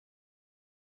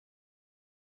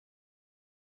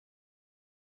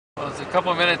Well, it's a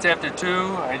couple of minutes after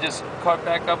 2. I just caught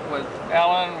back up with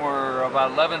Alan. We're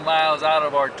about 11 miles out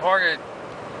of our target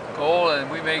goal,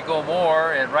 and we may go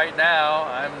more. And right now,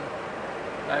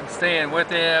 I'm staying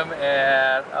with him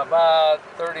at about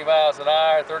 30 miles an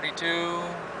hour, 32.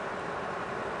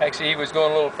 Actually, he was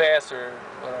going a little faster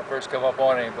when I first come up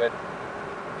on him, but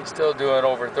he's still doing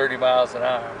over 30 miles an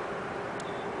hour.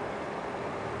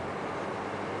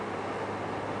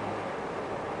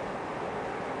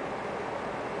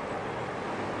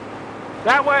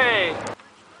 That way!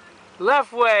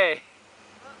 Left way!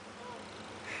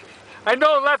 I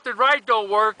know left and right don't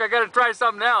work. I gotta try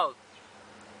something else.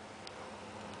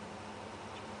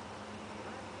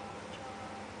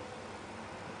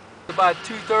 About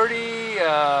 2:30.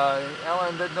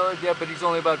 Alan doesn't know it yet, but he's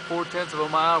only about 4/10 of a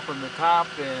mile from the top,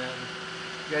 and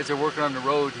you guys are working on the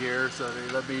road here, so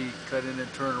they let me cut in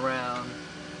and turn around.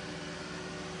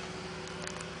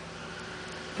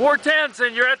 4/10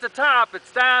 and you're at the top. It's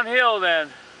downhill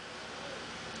then.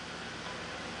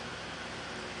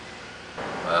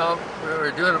 Well,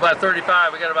 we're doing about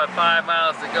 35. We got about 5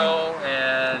 miles to go,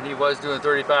 and he was doing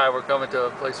 35. We're coming to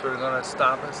a place where they're going to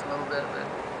stop us a little bit.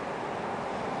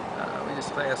 We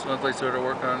just passed one place where they're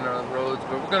working on the roads,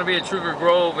 but we're going to be at Sugar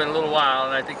Grove in a little while,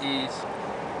 and I think he's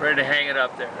ready to hang it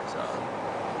up there. So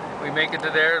if we make it to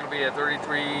there, it'll be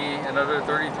another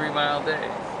 33-mile day.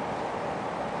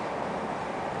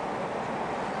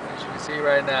 As you can see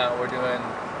right now,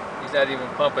 he's not even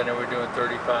pumping, and we're doing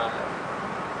 35.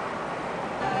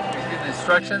 He's getting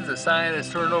instructions. The sign is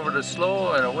turned over to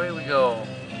slow, and away we go.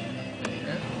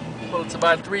 Well, it's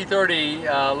about 3:30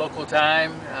 local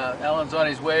time. Alan's on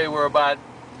his way. We're about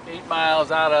 8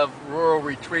 miles out of Rural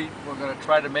Retreat. We're going to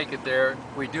try to make it there.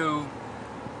 If we do,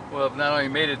 well, if not only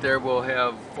made it there, we'll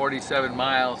have 47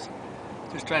 miles.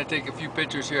 Just trying to take a few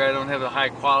pictures here. I don't have the high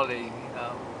quality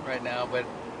right now, but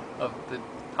of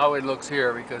how it looks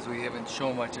here, because we haven't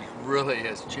shown much. It really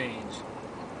has changed.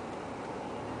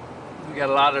 We got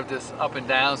a lot of this up and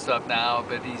down stuff now,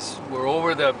 but we're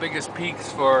over the biggest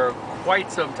peaks for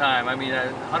quite some time. I mean,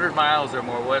 100 miles or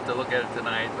more. We'll have to look at it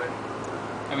tonight, but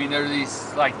I mean, there are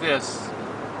these like this,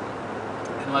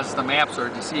 unless the maps are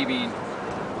deceiving,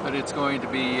 but it's going to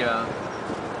be a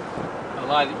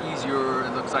lot easier,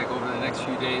 it looks like, over the next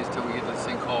few days till we get this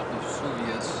thing called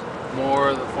Vesuvius. More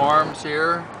of the farms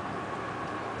here.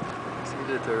 You see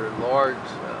that they're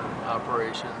large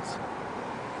operations.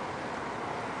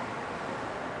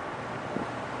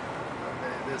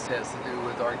 This has to do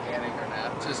with organic or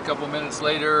not. Just a couple minutes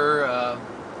later,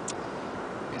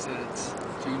 like I said, it's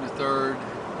June the 3rd.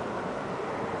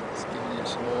 Just giving you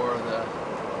some more of the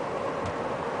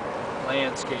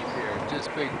landscape here.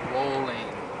 Just big rolling.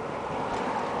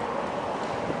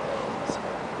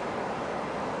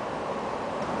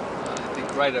 I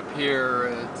think right up here,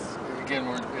 again,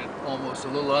 we're at almost a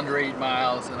little under 8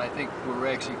 miles, and I think we're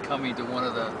actually coming to one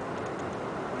of the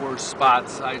worst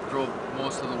spots. I drove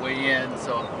most of the way in,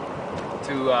 so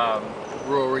to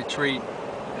Rural Retreat,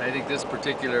 and I think this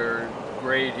particular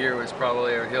grade here was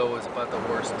probably, our hill was about the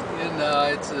worst. And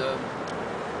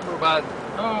we're about,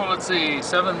 let's see,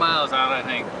 7 miles out, I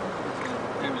think.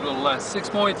 Maybe a little less,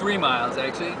 6.3 miles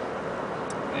actually,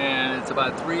 and it's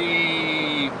about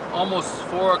almost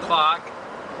 4 o'clock.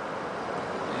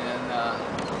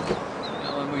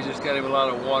 We just got him a lot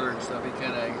of water and stuff. He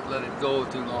kind of let it go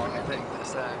too long, I think,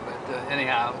 this time. But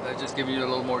anyhow, that's just giving you a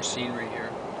little more scenery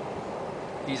here.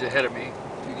 He's ahead of me.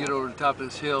 If you get over the top of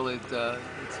this hill, it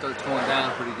starts going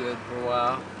down pretty good for a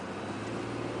while.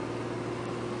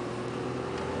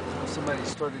 Somebody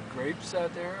started grapes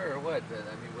out there or what? But,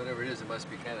 I mean, whatever it is, it must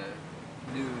be kind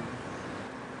of new.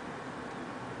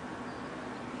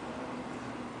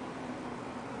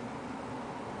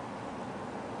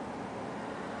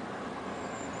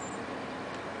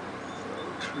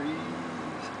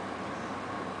 Trees.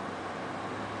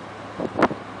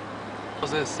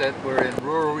 Tells us that we're in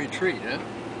Rural Retreat, huh?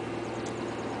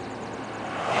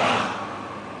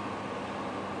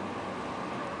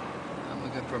 I'm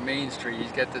looking for Main Street.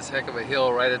 He's got this heck of a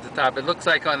hill right at the top. It looks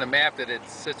like on the map that it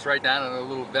sits right down in a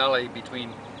little valley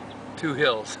between 2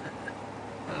 hills.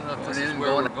 I don't know if this is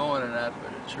where we're going or not,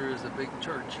 but it sure is a big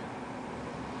church.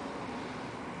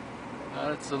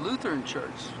 It's the Lutheran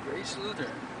Church, Grace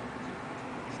Lutheran.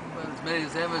 About as many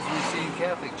of them as we see in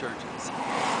Catholic churches.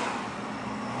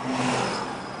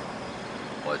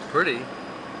 Well, it's pretty. I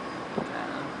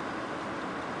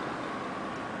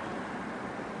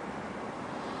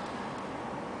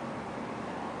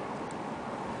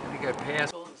think I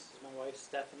passed. This is my wife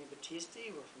Stephanie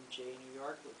Battisti. We're from Jay, New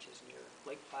York, which is near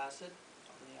Lake Placid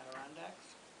on the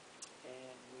Adirondacks.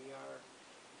 And we are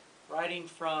riding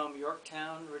from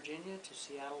Yorktown, Virginia to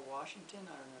Seattle, Washington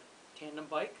on a tandem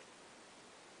bike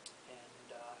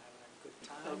and having a good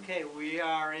time. Okay, we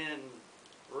are in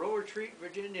Rural Retreat,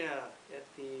 Virginia at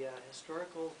the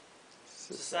Historical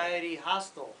Society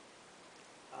Hostel.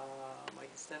 Mike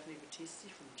and Stephanie Battisti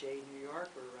from Jay, New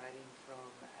York. We're riding from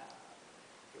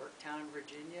Yorktown,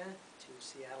 Virginia to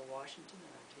Seattle, Washington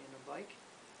on a tandem bike.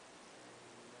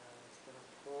 And it's been a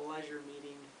pleasure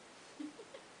meeting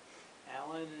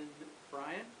Alan and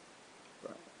Brian.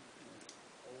 Right.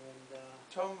 And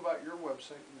Tell them about your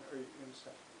website and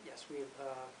stuff. yes, we've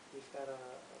got a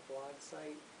blog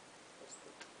site. What's the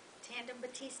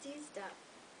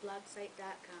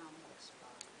tandembattistis.blogsite.com.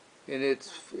 spot? And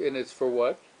it's for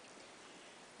what?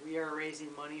 We are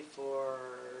raising money for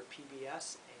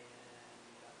PBS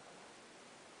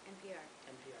and NPR.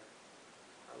 NPR,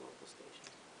 our local station.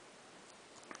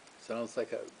 Sounds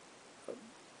like a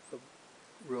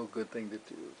real good thing to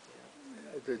do.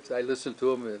 Yeah. I listen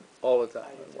to him all the time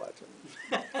I do and too. watch him.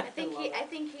 I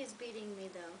think he's beating me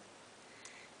though.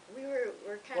 We're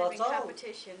kind Well, of in it's all-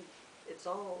 competition. It's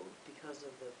all because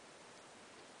of the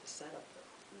setup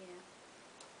though. Yeah.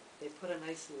 They put a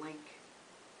nice link.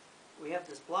 We have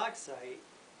this blog site,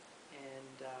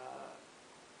 and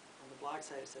on the blog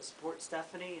site it says support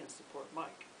Stephanie and support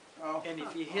Mike. Oh. And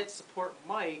if you hit support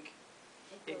Mike,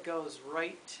 it goes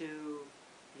right to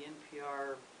the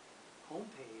NPR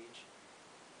homepage,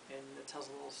 and it tells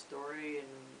a little story, and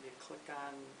you click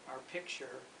on our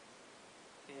picture,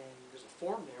 and there's a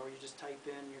form there where you just type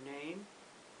in your name,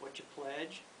 what you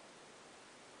pledge,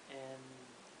 and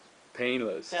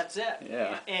Painless. that's it.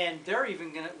 Yeah. And they're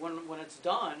even gonna, when it's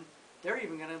done, they're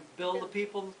even gonna bill the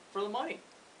people for the money.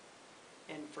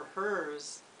 And for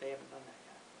hers, they haven't done that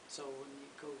yet. So when you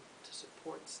go to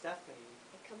support Stephanie,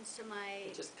 It comes to my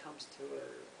it just comes to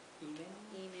her email,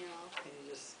 email, and you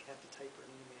just have to type her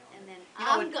email. and then You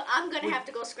know, I'm we- gonna have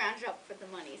to go scrounge up for the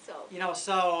money. So You know,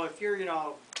 so if you're,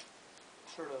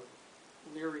 sort of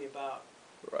leery about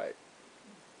Right.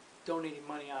 donating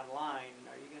money online,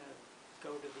 are you gonna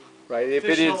go to the Right. If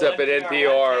it official ends up at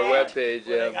NPR webpage,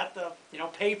 where they yeah. got the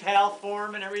PayPal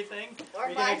form and everything? or Are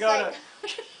you my gonna go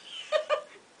site.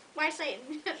 My site.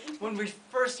 When we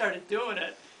first started doing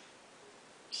it,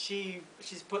 she's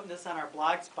putting this on our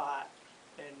blog spot,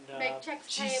 and Make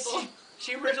checks payable.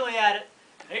 She originally had it.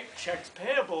 Make checks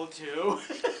payable to.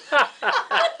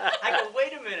 I go,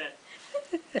 wait a minute.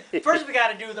 First, we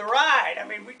got to do the ride. I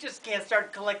mean, we just can't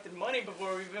start collecting money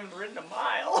before we've even ridden a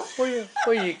mile. Well, you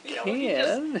We can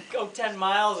can. just go 10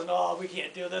 miles and we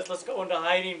can't do this. Let's go into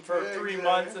hiding for Yeah, 3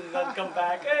 exactly. months and then come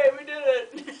back. Hey, we did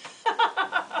it.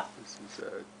 This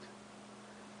is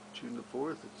June the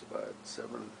 4th. It's about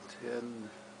 7:10.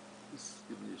 Just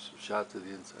giving you some shots of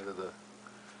the inside of the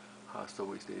hostel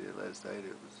we stayed at last night.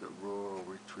 It was the Rural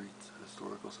Retreat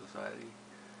Historical Society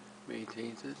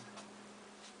maintains it.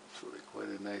 It's really quite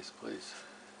a nice place.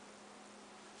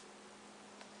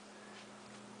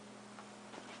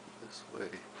 This way.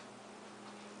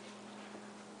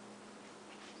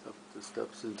 Up the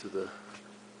steps into the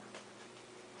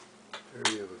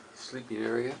area of a sleeping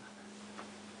area.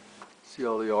 See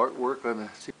all the artwork on the.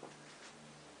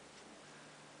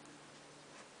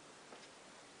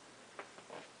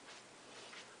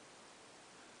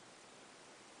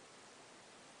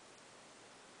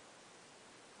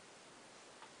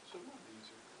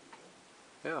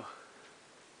 Yeah.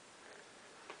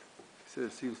 So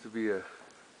it seems to be a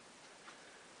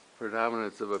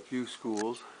predominance of a few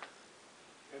schools.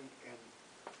 And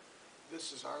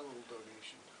this is our little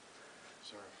donation.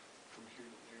 It's our from here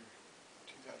to there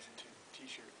 2010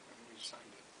 T-shirt, and we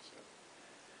signed it. So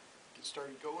get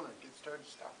started going or get started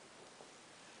stopping.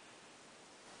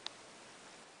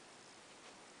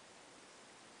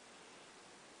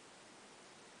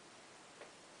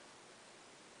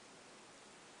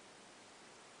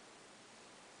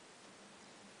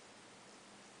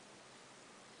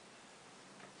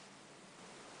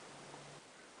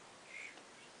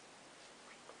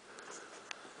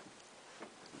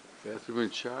 Bathroom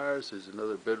and showers. There's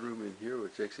another bedroom in here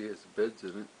which actually has beds in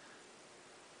it.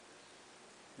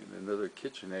 And another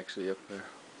kitchen actually up there.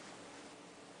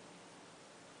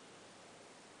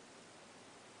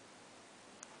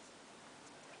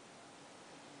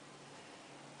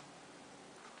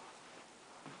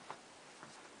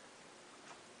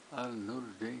 Out of Notre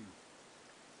Dame.